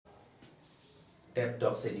Tep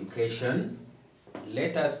Talks Education.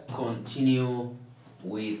 Let us continue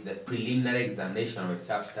with the preliminary examination of a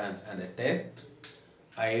substance and a test.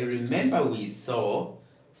 I remember we saw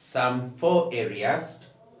some 4 areas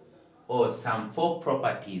or some 4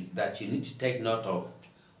 properties that you need to take note of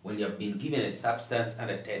when you have been given a substance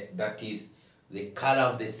and a test. That is the color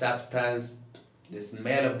of the substance, the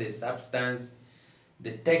smell of the substance,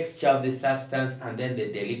 the texture of the substance, and then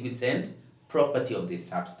the deliquescent property of the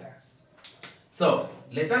substance. So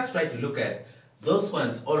let us try to look at those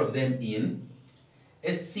ones, all of them in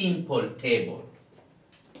a simple table.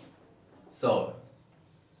 So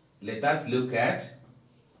let us look at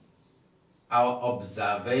our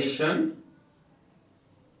observation,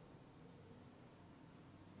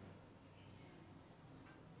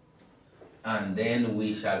 and then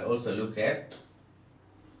we shall also look at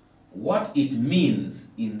what it means.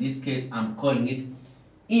 In this case, I'm calling it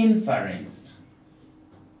inference.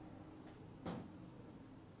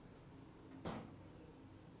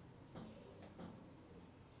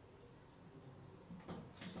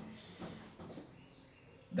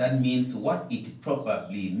 That means what it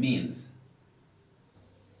probably means.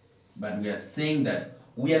 But we are saying that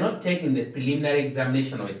we are not taking the preliminary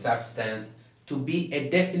examination of a substance to be a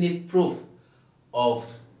definite proof of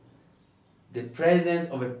the presence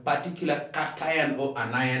of a particular cation or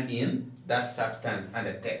anion in that substance and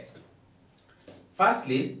a test.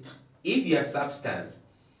 Firstly, if your substance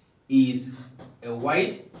is a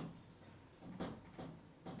white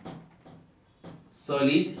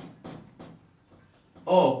solid,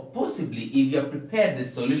 or possibly if you have prepared the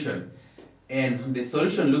solution and the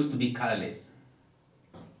solution looks to be colorless,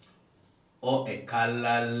 or a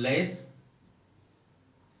colorless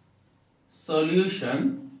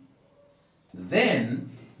solution, then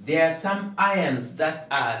there are some ions that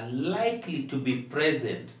are likely to be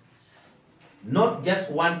present. Not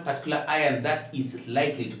just one particular ion that is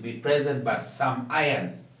likely to be present, but some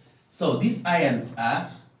ions. So these ions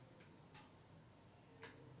are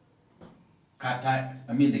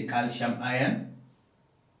the calcium ion,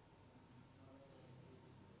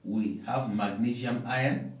 we have magnesium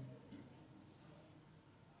ion,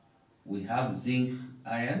 we have zinc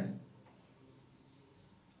ion,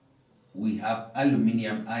 we have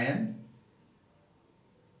aluminium ion,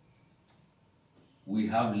 we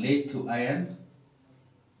have lead 2 ion,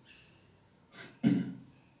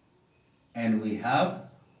 and we have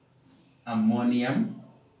ammonium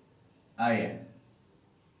ion.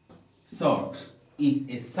 So, if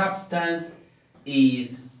a substance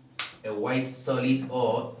is a white solid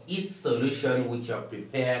or its solution which you have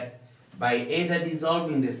prepared by either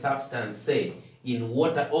dissolving the substance, say, in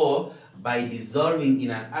water, or by dissolving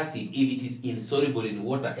in an acid if it is insoluble in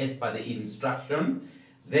water as per the instruction,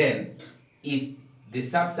 then if the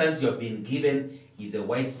substance you have been given is a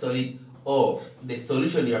white solid or the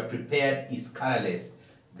solution you have prepared is colorless,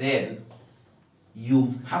 then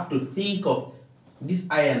you have to think of these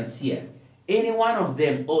ions here. Any one of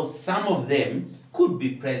them or some of them could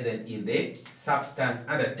be present in the substance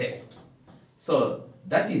under test. So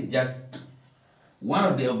that is just one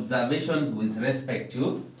of the observations with respect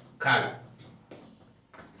to color.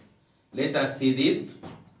 Let us see this.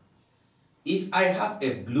 If I have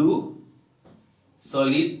a blue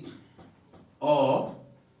solid or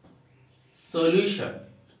solution,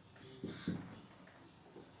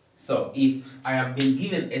 so if I have been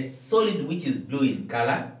given a solid which is blue in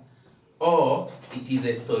color, or it is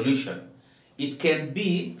a solution, it can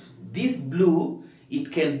be this blue,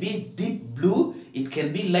 it can be deep blue, it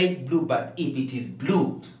can be light blue, but if it is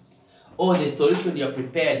blue, or the solution you have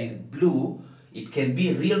prepared is blue, it can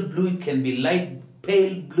be real blue, it can be light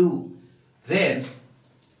pale blue, then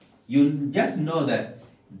you just know that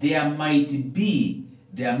there might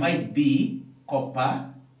be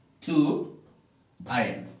copper 2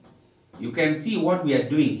 ions. You can see what we are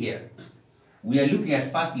doing here. We are looking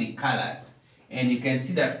at firstly colors, and you can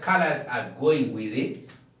see that colors are going with it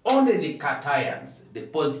only the cations, the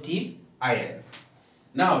positive ions.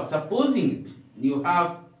 Now, supposing you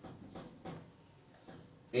have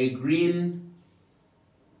a green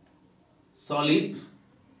solid,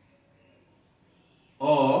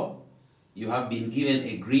 or you have been given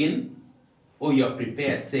a green, or you have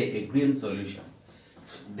prepared, say, a green solution,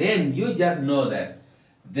 then you just know that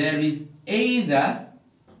there is either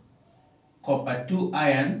copper 2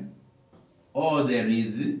 ion or there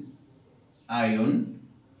is iron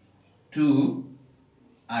 2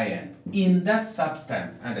 ion in that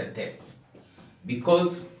substance under test.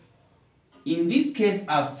 Because in this case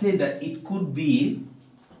I've said that it could be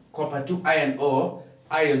copper 2 ion or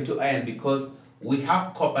iron 2 ion because we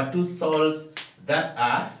have copper 2 salts that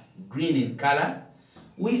are green in color.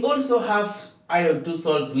 We also have iron 2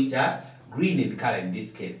 salts which are green in color in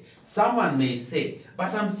this case. Someone may say,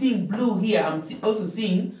 but I'm seeing blue here, I'm also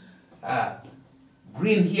seeing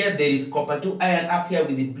green here. There is copper 2 iron up here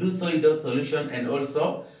with the blue solid dose solution, and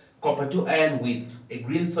also copper 2 iron with a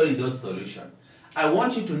green solid dose solution. I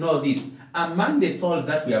want you to know this. Among the salts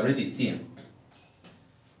that we have already seen,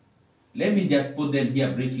 let me just put them here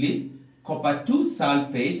briefly. Copper 2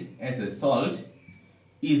 sulfate as a salt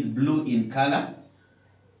is blue in color.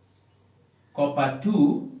 Copper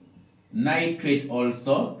 2 nitrate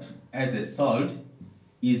also as a salt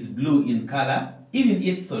is blue in color. Even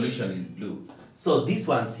its solution is blue. So these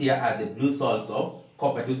ones here are the blue salts of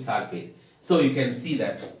copper 2 sulfate. So you can see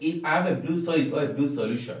that if I have a blue solid or a blue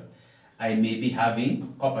solution, I may be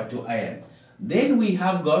having copper 2 iron. Then we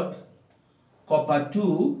have got copper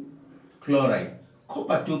 2 chloride.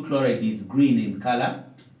 Copper 2 chloride is green in color.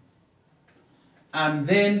 And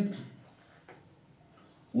then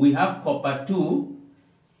we have copper 2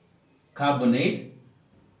 carbonate,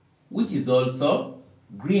 which is also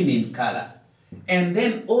green in color. And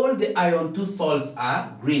then all the iron 2 salts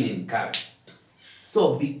are green in color.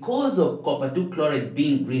 So because of copper 2 chloride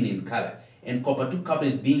being green in color and copper 2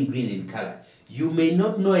 carbonate being green in color, you may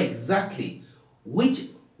not know exactly which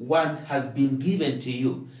one has been given to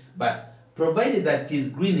you. But provided that it is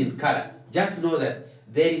green in color, just know that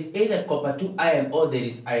there is either copper 2 iron or there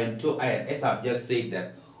is iron 2 iron. As I've just said,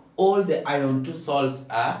 that all the iron 2 salts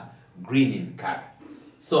are green in color.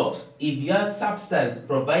 So if your substance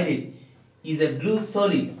provided is a blue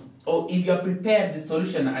solid, or if you have prepared the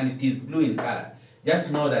solution and it is blue in color,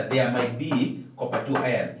 just know that there might be copper 2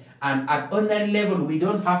 iron. And at ordinary level, we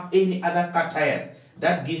don't have any other cation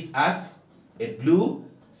that gives us a blue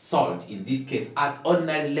salt. In this case, at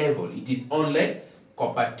ordinary level, it is only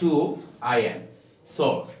copper 2 iron.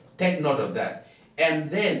 So take note of that.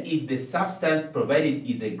 And then if the substance provided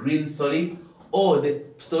is a green solid, or the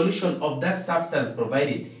solution of that substance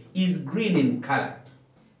provided is green in color,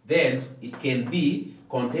 then it can be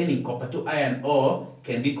containing copper 2 iron or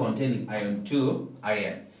can be containing iron 2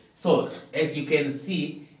 iron. So as you can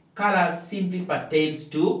see, color simply pertains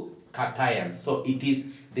to cations. So it is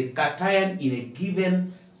the cation in a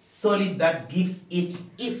given solid that gives it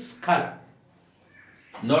its color,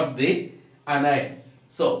 not the anion.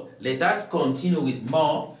 So let us continue with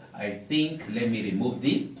more. I think, let me remove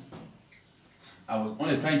this. I was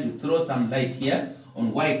only trying to throw some light here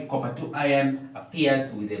on why copper 2 iron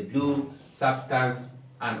appears with a blue substance,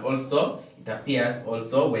 and also it appears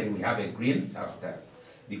also when we have a green substance,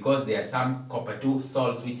 because there are some copper 2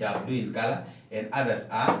 salts which are blue in color and others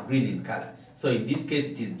are green in color. So in this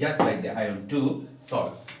case, it is just like the iron 2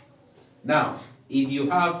 salts. Now, if you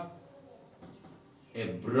have a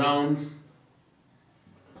brown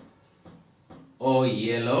or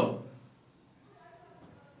yellow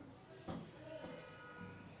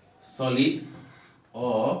solid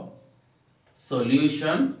or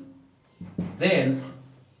solution, then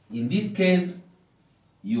in this case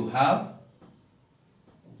you have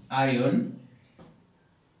iron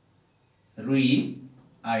 3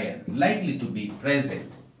 iron likely to be present.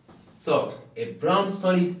 So a brown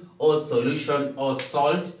solid or solution or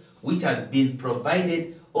salt which has been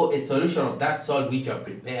provided, or a solution of that salt which you have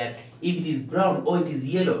prepared, if it is brown or it is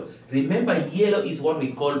yellow, remember yellow is what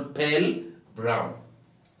we call pale brown.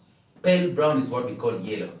 Pale brown is what we call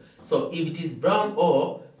yellow. So if it is brown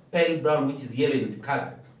or pale brown, which is yellow in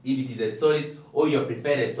color, if it is a solid or you have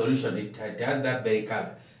prepared a solution, it has that very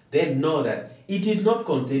color, then know that it is not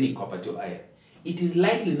containing copper 2 iron. It is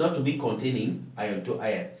likely not to be containing iron 2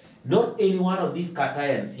 iron. Not any one of these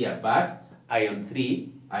cations here, but iron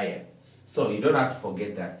 3 iron. So you don't have to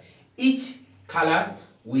forget that. Each color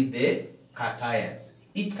with the cations.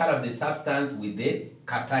 Each color of the substance with the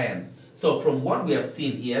cations. So from what we have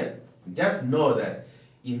seen here, just know that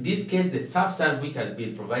in this case, the substance which has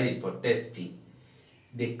been provided for testing,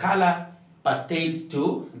 the color pertains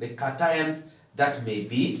to the cations that may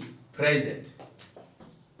be present.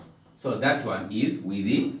 So that one is with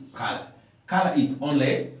the color. Color is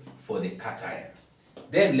only for the cations.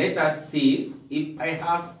 Then let us see if I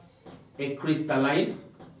have a crystalline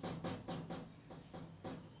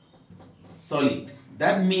solid.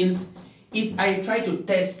 That means if I try to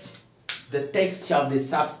test the texture of the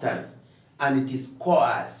substance and it is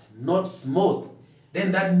coarse, not smooth,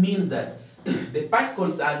 then that means that the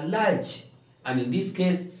particles are large, and in this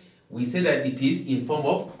case we say that it is in form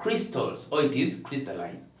of crystals, or it is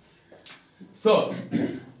crystalline. So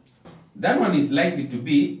that one is likely to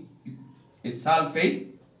be a sulfate,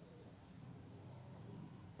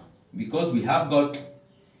 because we have got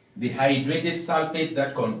the hydrated sulfates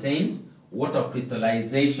that contains water of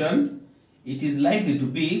crystallization It is likely to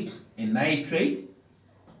be a nitrate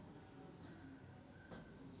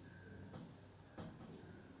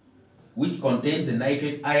which contains the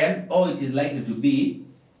nitrate ion, or it is likely to be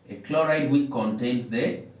a chloride which contains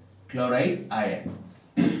the chloride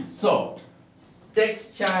ion. So,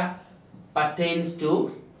 texture pertains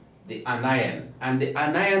to the anions, and the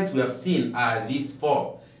anions we have seen are these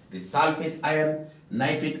four: the sulfate ion,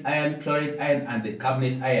 nitrate ion, chloride ion, and the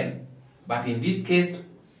carbonate ion. But in this case,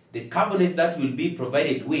 the carbonates that will be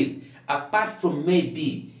provided with, apart from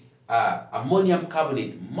maybe ammonium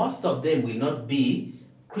carbonate, most of them will not be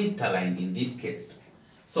crystalline in this case.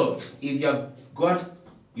 So if you have got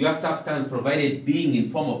your substance provided being in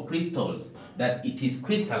form of crystals, that it is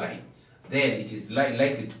crystalline, then it is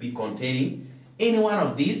likely to be containing any one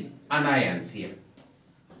of these anions here.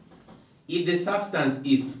 If the substance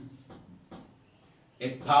is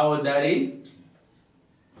a powdery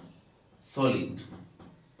solid,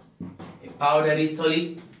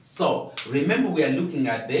 so remember we are looking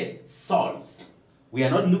at the salts. We are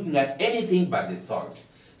not looking at anything but the salts.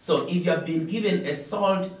 So if you have been given a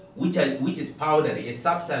salt which is powdery, a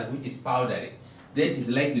substance which is powdery, then it is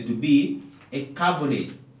likely to be a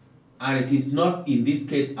carbonate, and it is not in this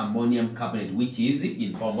case ammonium carbonate, which is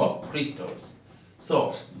in form of crystals.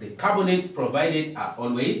 So the carbonates provided are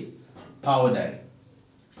always powdery.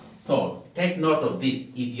 So take note of this.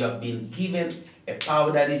 If you have been given a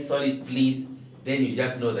powdery solid, please, then you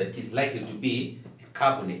just know that it is likely to be a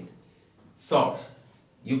carbonate. So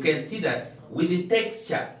you can see that with the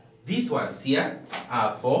texture, these ones here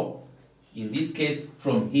are for, in this case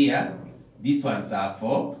from here, these ones are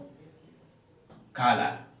for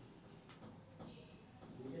color.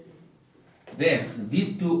 Then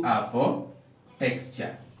these two are for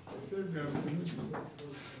texture.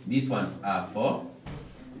 These ones are for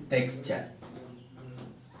texture.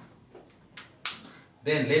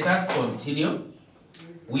 Then let us continue.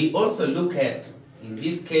 We also look at, in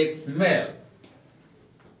this case, smell.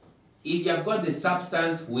 If you have got the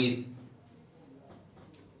substance with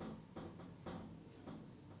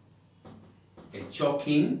a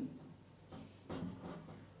choking,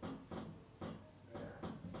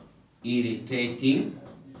 irritating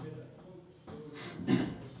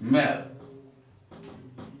smell,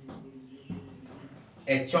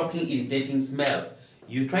 a choking, irritating smell,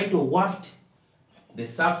 you try to waft the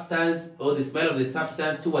substance or the smell of the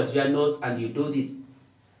substance towards your nose and you do this,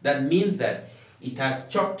 that means that it has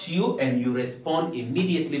choked you and you respond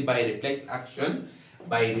immediately by reflex action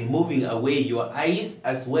by removing away your eyes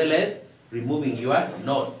as well as removing your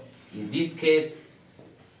nose. In this case,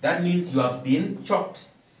 that means you have been choked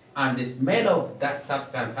and the smell of that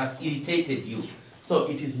substance has irritated you. So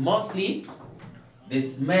it is mostly the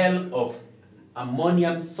smell of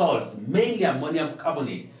ammonium salts, mainly ammonium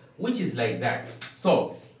carbonate, which is like that.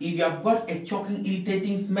 So if you have got a choking,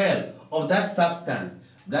 irritating smell of that substance,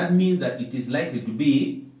 that means that it is likely to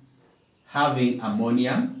be having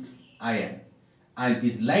ammonium ion, and it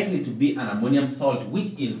is likely to be an ammonium salt,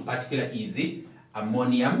 which in particular is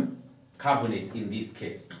ammonium carbonate in this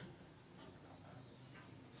case.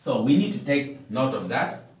 So we need to take note of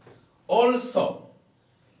that. Also,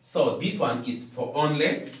 so this one is for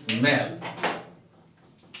only smell.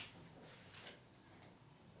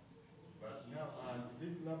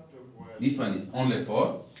 This one is only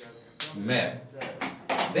for smell.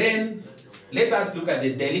 Then let us look at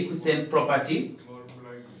the deliquescent property.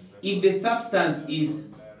 If the substance is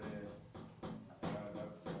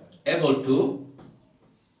able to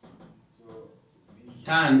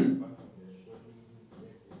turn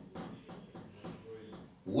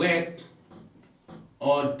wet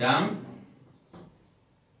or damp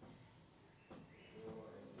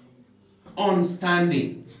on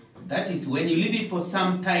standing, that is when you leave it for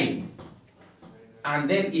some time and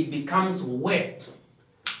then it becomes wet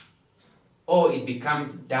or it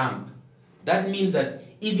becomes damp, that means that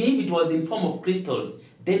even if it was in form of crystals,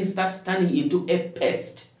 then starts turning into a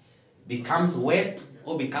paste, becomes wet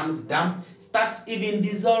or becomes damp, starts even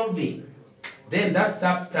dissolving, then that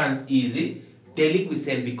substance is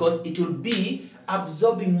deliquescent because it will be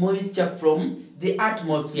absorbing moisture from the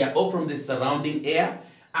atmosphere or from the surrounding air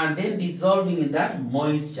and then dissolving in that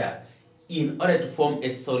moisture in order to form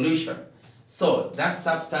a solution. So that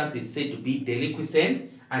substance is said to be deliquescent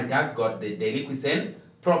and has got the deliquescent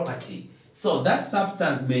property. So that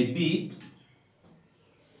substance may be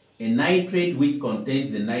a nitrate which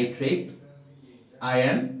contains the nitrate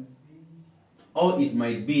ion, or it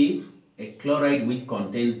might be a chloride which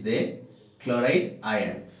contains the chloride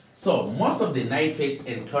ion. So most of the nitrates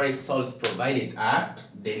and chloride salts provided are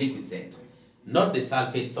deliquescent, not the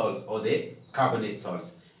sulfate salts or the carbonate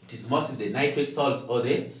salts. It is mostly the nitrate salts or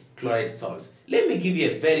the chloride salts. Let me give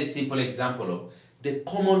you a very simple example of the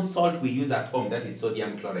common salt we use at home, that is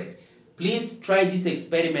sodium chloride. Please try this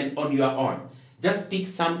experiment on your own. Just pick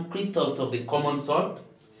some crystals of the common salt,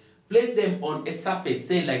 place them on a surface,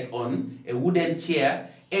 say like on a wooden chair,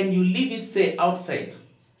 and you leave it, say, outside,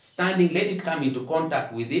 standing, let it come into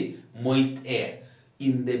contact with the moist air.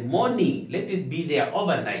 In the morning, let it be there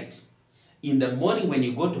overnight. In the morning when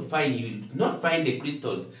you go to find, you will not find the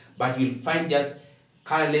crystals, but you'll find just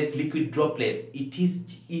colorless liquid droplets. It is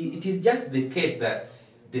just the case that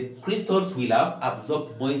the crystals will have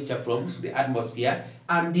absorbed moisture from the atmosphere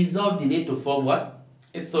and dissolved in it to form what?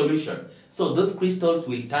 A solution. So those crystals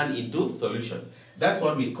will turn into solution. That's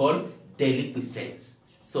what we call deliquescence.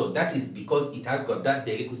 So that is because it has got that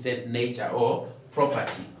deliquescent nature or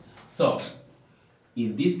property. So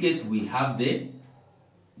in this case we have the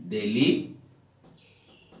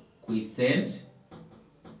deliquescent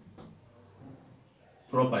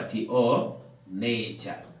property or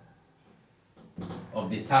nature of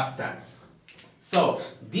the substance. So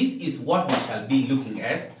this is what we shall be looking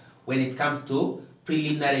at when it comes to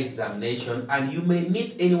preliminary examination, and you may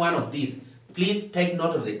need any one of these. Please take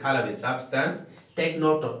note of the color of the substance, take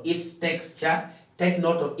note of its texture, take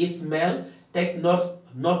note of its smell, take note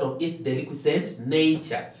of its deliquescent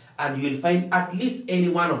nature, and you will find at least any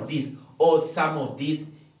one of these or some of these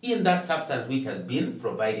in that substance which has been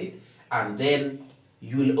provided. And then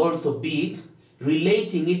you will also be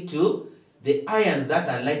relating it to the ions that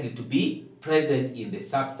are likely to be present in the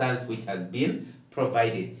substance which has been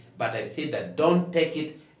provided. But I say that don't take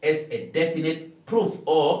it as a definite proof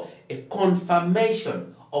or a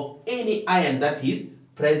confirmation of any ion that is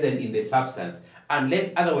present in the substance,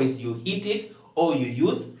 unless otherwise you heat it or you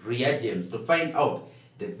use reagents to find out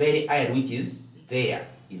the very ion which is there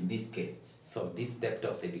in this case. So this Step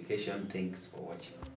Talks Education, thanks for watching.